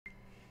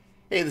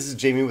Hey, this is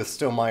Jamey with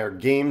Stonemaier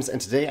Games,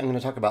 and today I'm going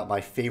to talk about my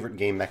favorite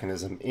game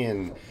mechanism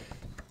in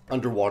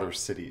Underwater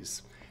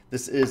Cities.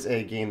 This is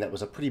a game that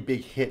was a pretty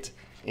big hit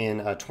in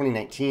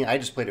 2019. I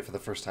just played it for the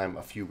first time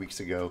a few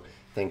weeks ago,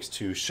 thanks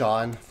to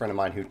Sean, a friend of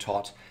mine who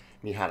taught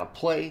me how to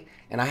play,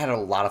 and I had a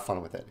lot of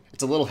fun with it.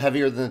 It's a little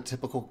heavier than the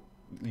typical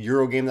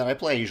Euro game that I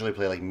play. I usually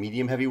play like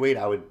medium heavyweight.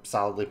 I would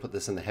solidly put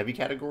this in the heavy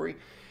category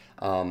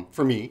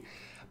for me.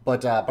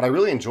 But I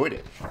really enjoyed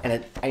it.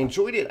 And I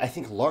enjoyed it, I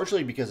think,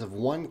 largely because of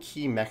one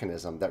key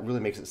mechanism that really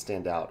makes it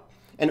stand out.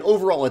 And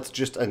overall, it's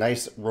just a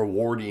nice,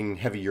 rewarding,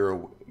 heavy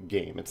Euro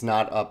game. It's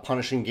not a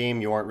punishing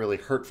game. You aren't really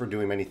hurt for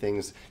doing many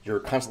things. You're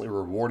constantly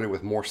rewarded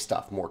with more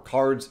stuff, more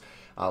cards,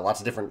 lots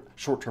of different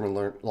short-term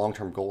and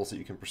long-term goals that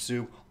you can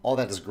pursue. All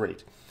that is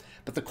great.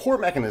 But the core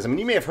mechanism, and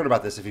you may have heard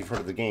about this if you've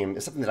heard of the game,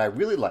 is something that I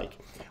really like,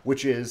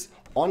 which is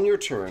on your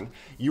turn,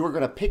 you are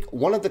going to pick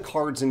one of the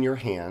cards in your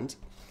hand,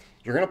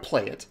 you're going to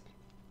play it,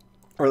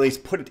 or at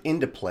least put it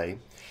into play,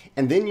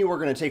 and then you are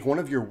going to take one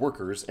of your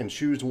workers and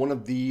choose one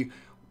of the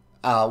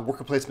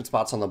worker placement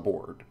spots on the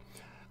board.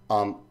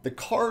 The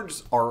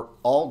cards are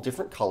all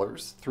different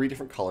colors, 3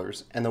 different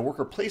colors, and the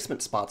worker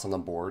placement spots on the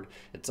board,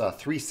 it's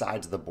 3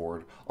 sides of the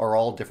board, are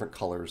all different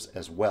colors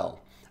as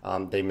well.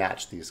 They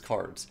match these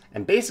cards.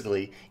 And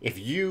basically, if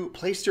you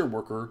placed your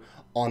worker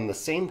on the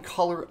same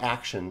color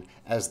action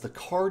as the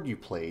card you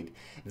played,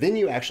 then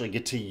you actually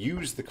get to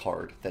use the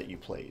card that you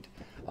played.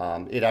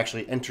 It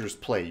actually enters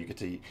play. You get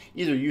to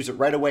either use it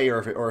right away or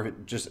if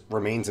it just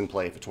remains in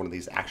play if it's one of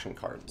these action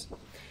cards.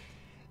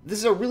 This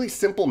is a really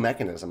simple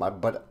mechanism,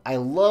 but I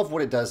love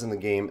what it does in the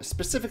game,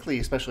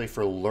 especially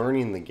for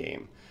learning the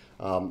game.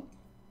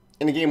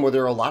 In a game where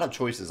there are a lot of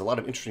choices, a lot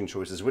of interesting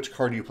choices, which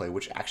card do you play,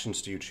 which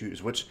actions do you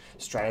choose, which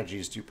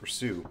strategies do you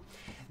pursue,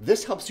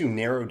 this helps you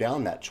narrow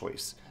down that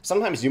choice.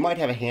 Sometimes you might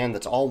have a hand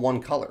that's all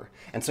one color,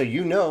 and so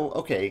you know,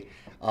 okay,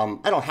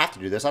 I don't have to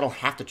do this, I don't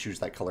have to choose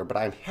that color, but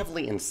I'm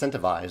heavily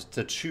incentivized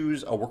to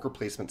choose a worker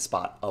placement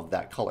spot of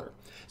that color.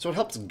 So it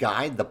helps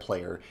guide the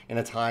player in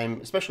a time,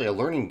 especially a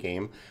learning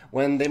game,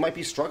 when they might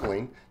be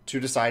struggling to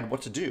decide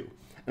what to do.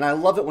 And I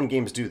love it when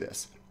games do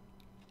this.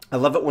 I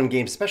love it when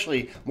games,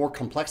 especially more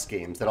complex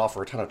games that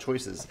offer a ton of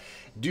choices,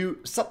 do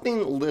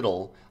something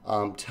little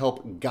to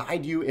help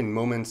guide you in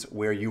moments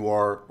where you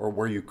are or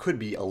where you could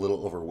be a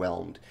little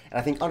overwhelmed. And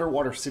I think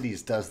Underwater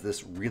Cities does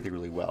this really,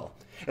 really well.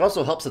 It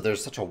also helps that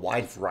there's such a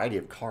wide variety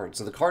of cards.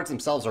 So the cards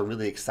themselves are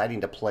really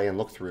exciting to play and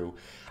look through.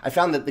 I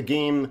found that the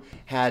game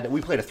we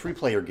played a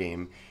 3-player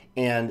game,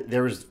 and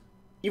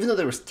even though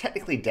there was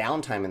technically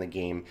downtime in the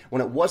game,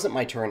 when it wasn't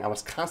my turn, I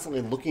was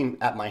constantly looking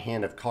at my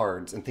hand of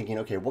cards and thinking,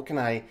 okay, what can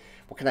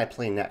I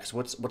play next?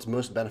 What's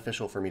most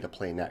beneficial for me to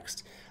play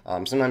next?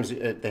 Sometimes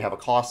they have a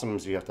cost,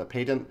 sometimes you have to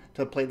pay them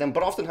to play them,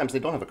 but oftentimes they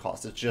don't have a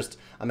cost. It's just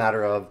a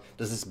matter of,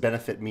 does this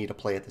benefit me to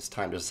play at this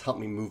time? Does this help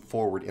me move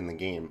forward in the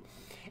game?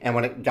 And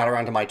when it got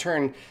around to my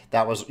turn,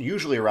 that was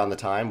usually around the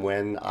time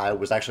when I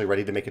was actually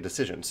ready to make a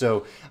decision.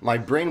 So my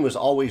brain was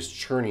always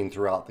churning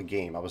throughout the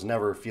game. I was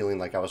never feeling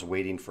like I was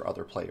waiting for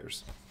other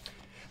players.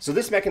 So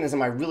this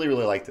mechanism, I really,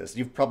 really like this.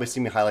 You've probably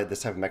seen me highlight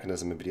this type of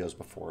mechanism in videos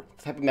before.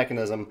 The type of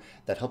mechanism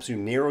that helps you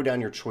narrow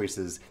down your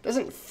choices,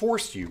 doesn't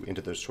force you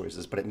into those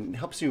choices, but it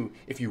helps you,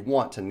 if you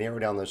want, to narrow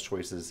down those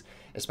choices,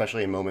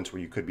 especially in moments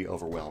where you could be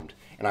overwhelmed.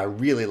 And I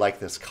really like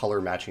this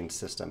color matching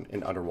system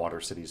in Underwater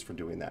Cities for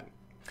doing that.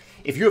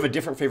 If you have a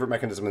different favorite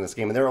mechanism in this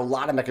game, and there are a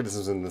lot of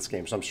mechanisms in this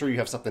game, so I'm sure you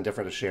have something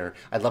different to share,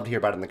 I'd love to hear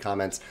about it in the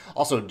comments.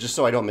 Also, just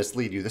so I don't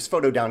mislead you, this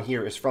photo down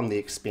here is from the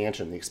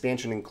expansion. The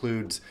expansion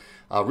includes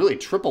really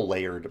triple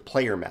layered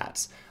player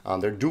mats.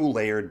 They're dual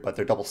layered, but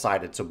they're double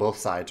sided, so both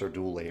sides are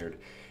dual layered.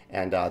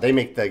 And they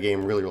make the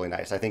game really, really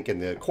nice. I think in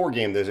the core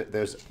game,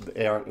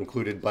 they aren't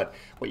included, but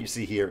what you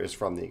see here is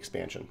from the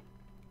expansion.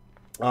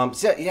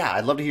 So yeah,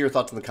 I'd love to hear your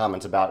thoughts in the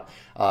comments about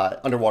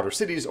Underwater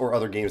Cities or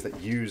other games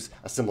that use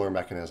a similar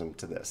mechanism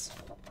to this.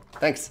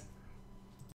 Thanks.